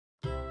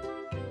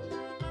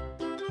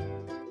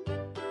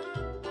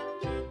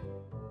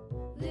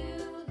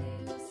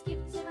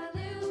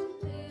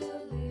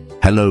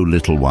Hello,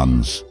 little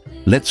ones.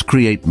 Let's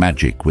create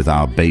magic with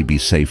our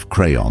baby-safe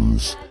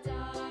crayons.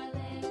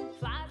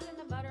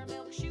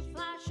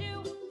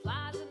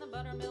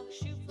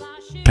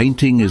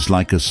 Painting is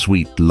like a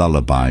sweet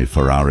lullaby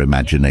for our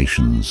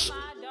imaginations.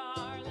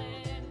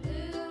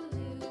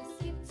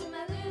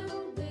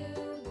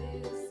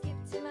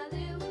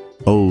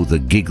 Oh, the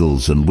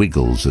giggles and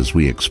wiggles as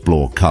we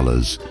explore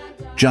colors,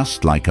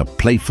 just like a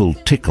playful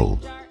tickle.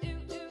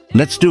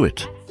 Let's do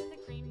it.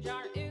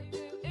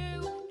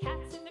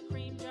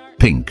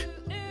 Pink.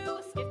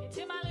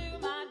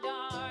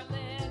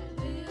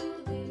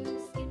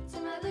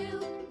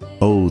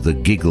 Oh, the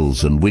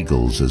giggles and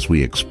wiggles as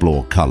we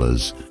explore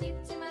colors.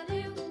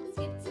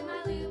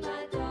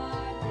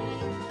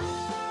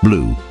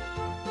 Blue.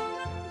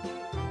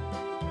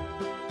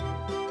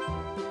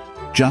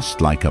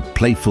 Just like a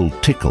playful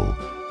tickle.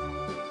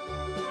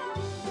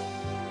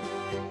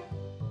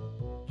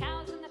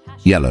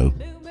 Yellow.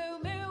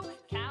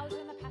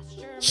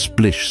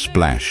 Splish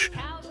splash.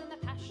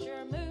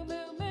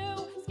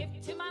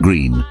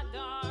 Green.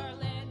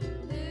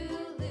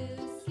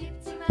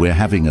 We're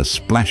having a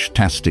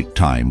splash-tastic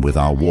time with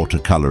our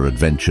watercolor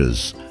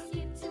adventures.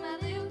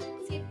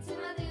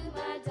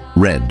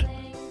 Red.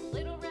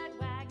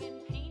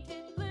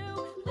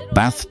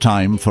 Bath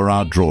time for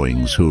our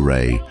drawings,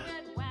 hooray!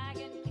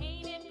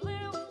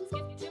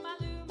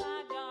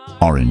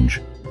 Orange.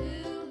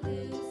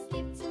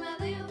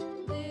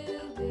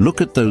 Look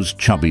at those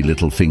chubby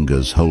little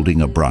fingers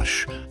holding a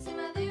brush.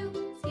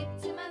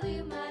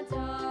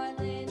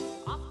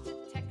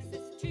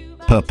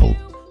 Purple.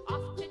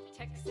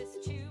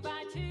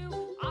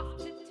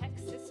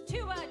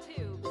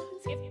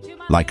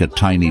 Like a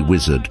tiny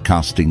wizard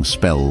casting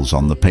spells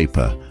on the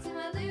paper.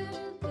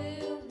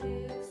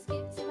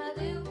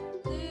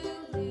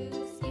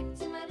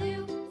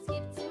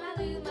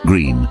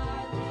 Green.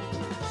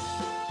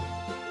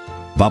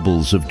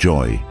 Bubbles of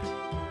joy.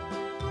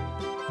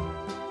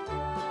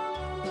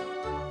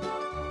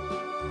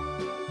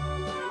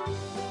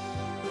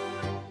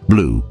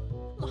 Blue.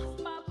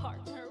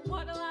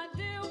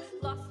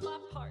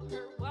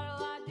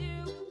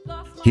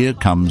 Here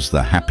comes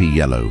the happy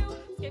yellow.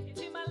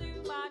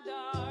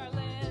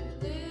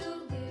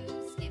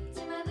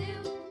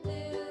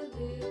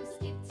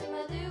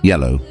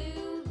 Yellow.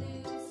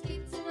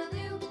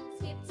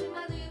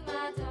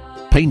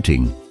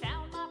 Painting.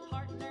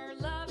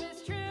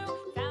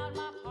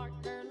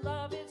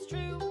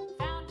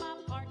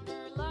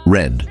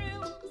 Red.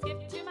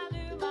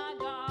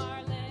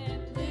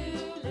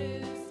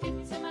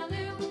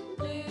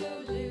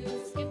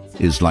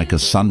 Is like a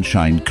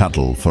sunshine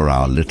cuddle for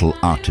our little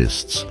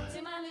artists.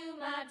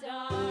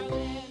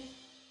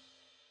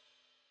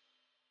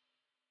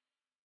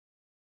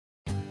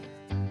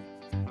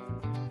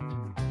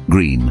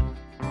 Green.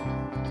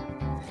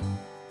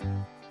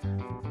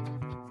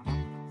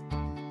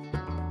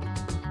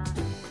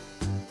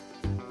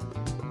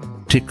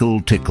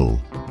 Tickle,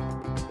 tickle.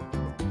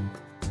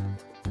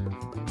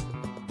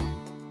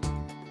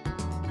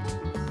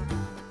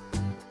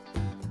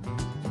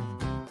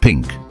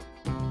 Pink.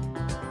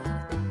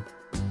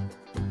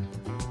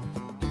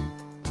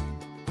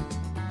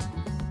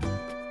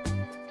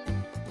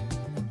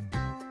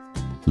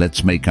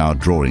 Let's make our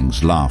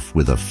drawings laugh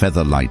with a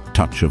feather-light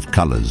touch of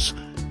colors.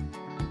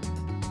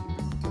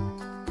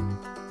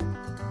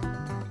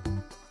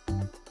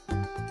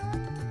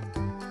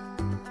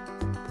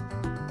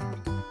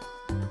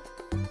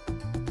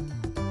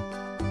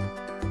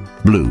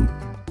 Blue.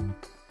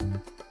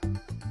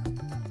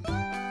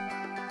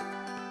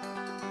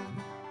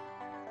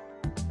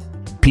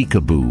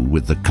 Peekaboo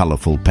with the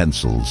colorful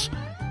pencils.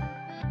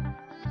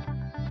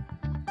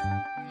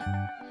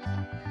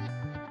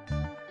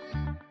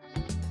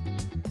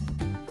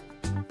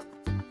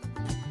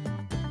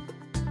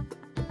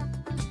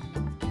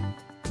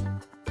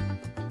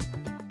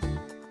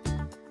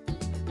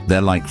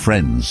 They're like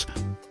friends.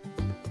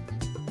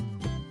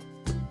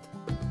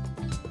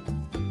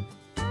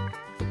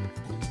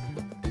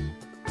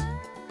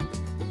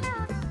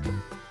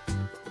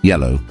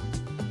 Yellow.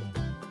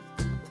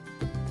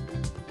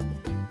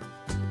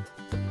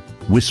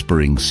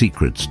 Whispering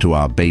secrets to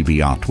our baby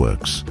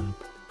artworks.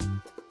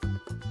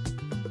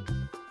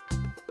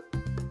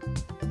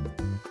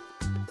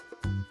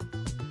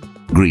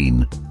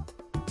 Green.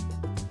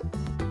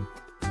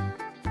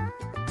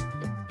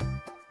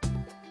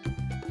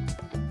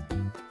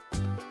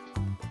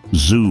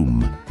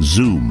 Zoom,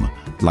 zoom,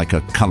 like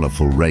a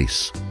colorful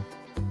race.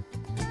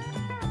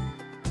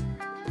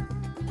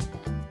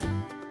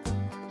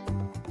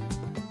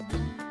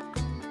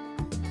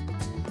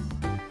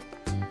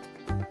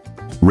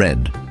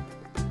 Red.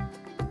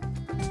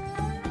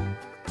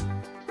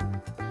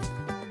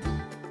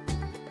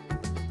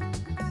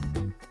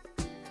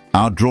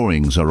 Our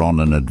drawings are on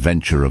an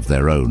adventure of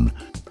their own.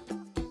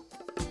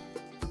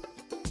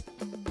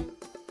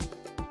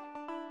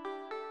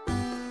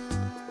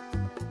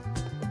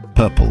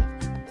 Purple.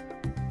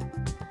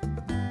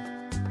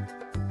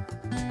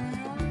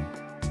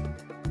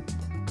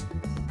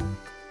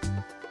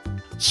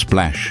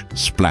 Splash,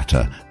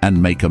 splatter,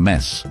 and make a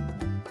mess.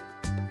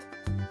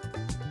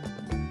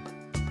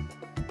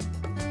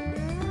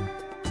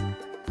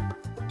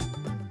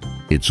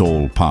 It's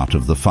all part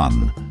of the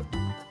fun.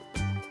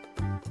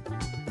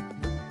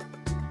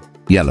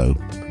 Yellow.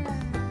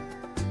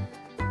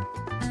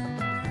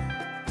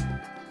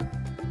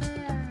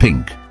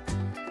 Pink.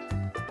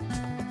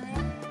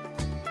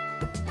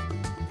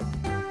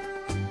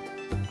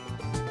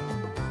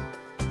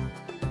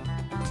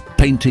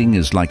 Painting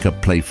is like a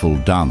playful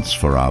dance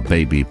for our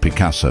baby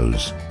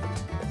Picassos.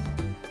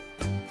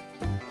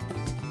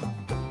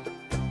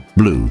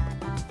 Blue.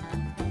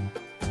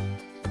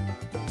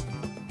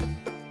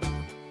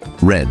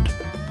 Red.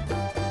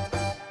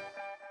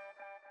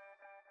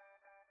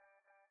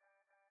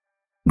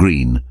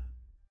 Green.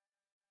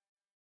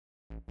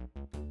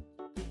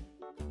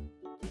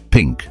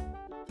 Pink.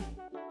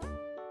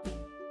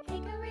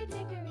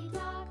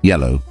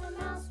 Yellow.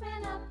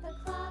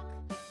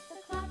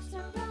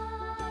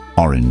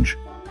 Orange.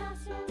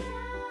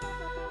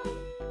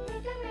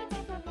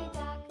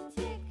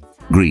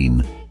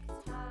 Green.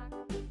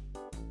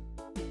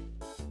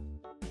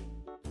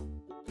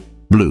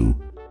 Blue.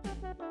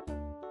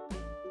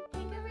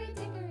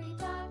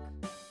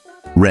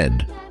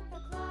 Red.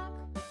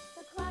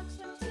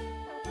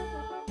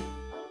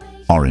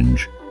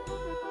 Orange.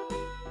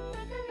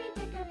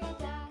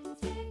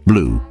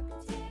 Blue.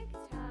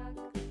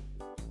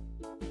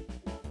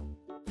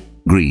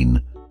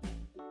 Green.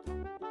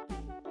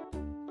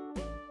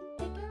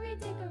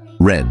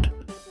 Red.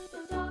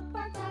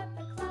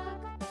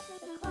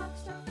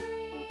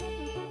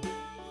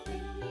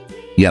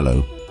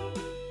 Yellow.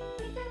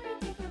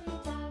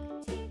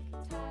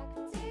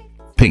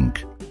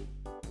 Pink.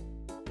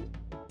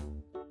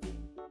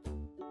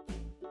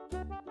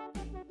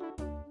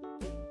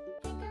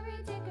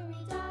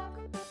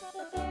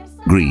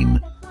 Green.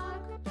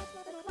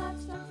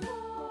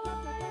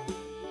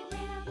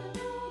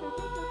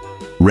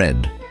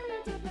 Red.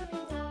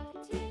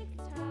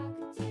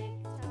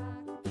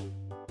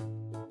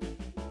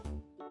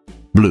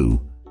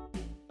 Blue.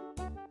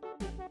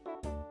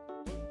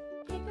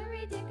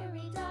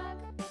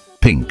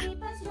 Pink.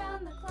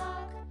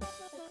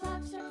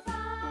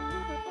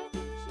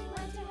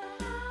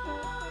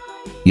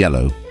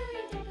 Yellow.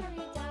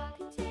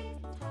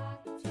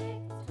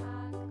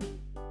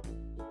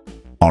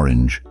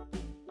 Orange.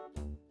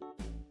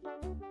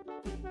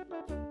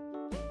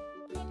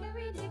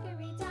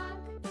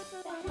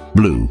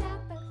 Blue.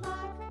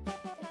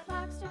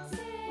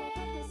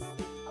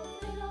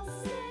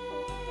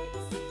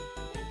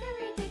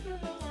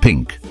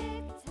 Pink.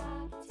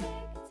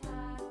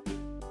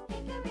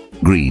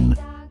 Green.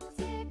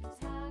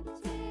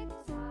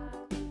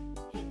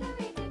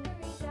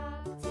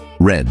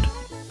 Red.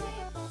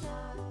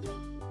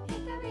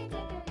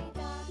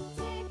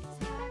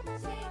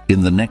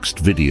 In the next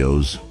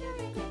videos,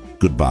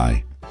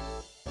 goodbye.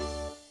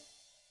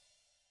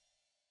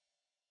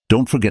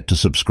 Don't forget to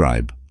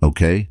subscribe,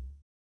 okay?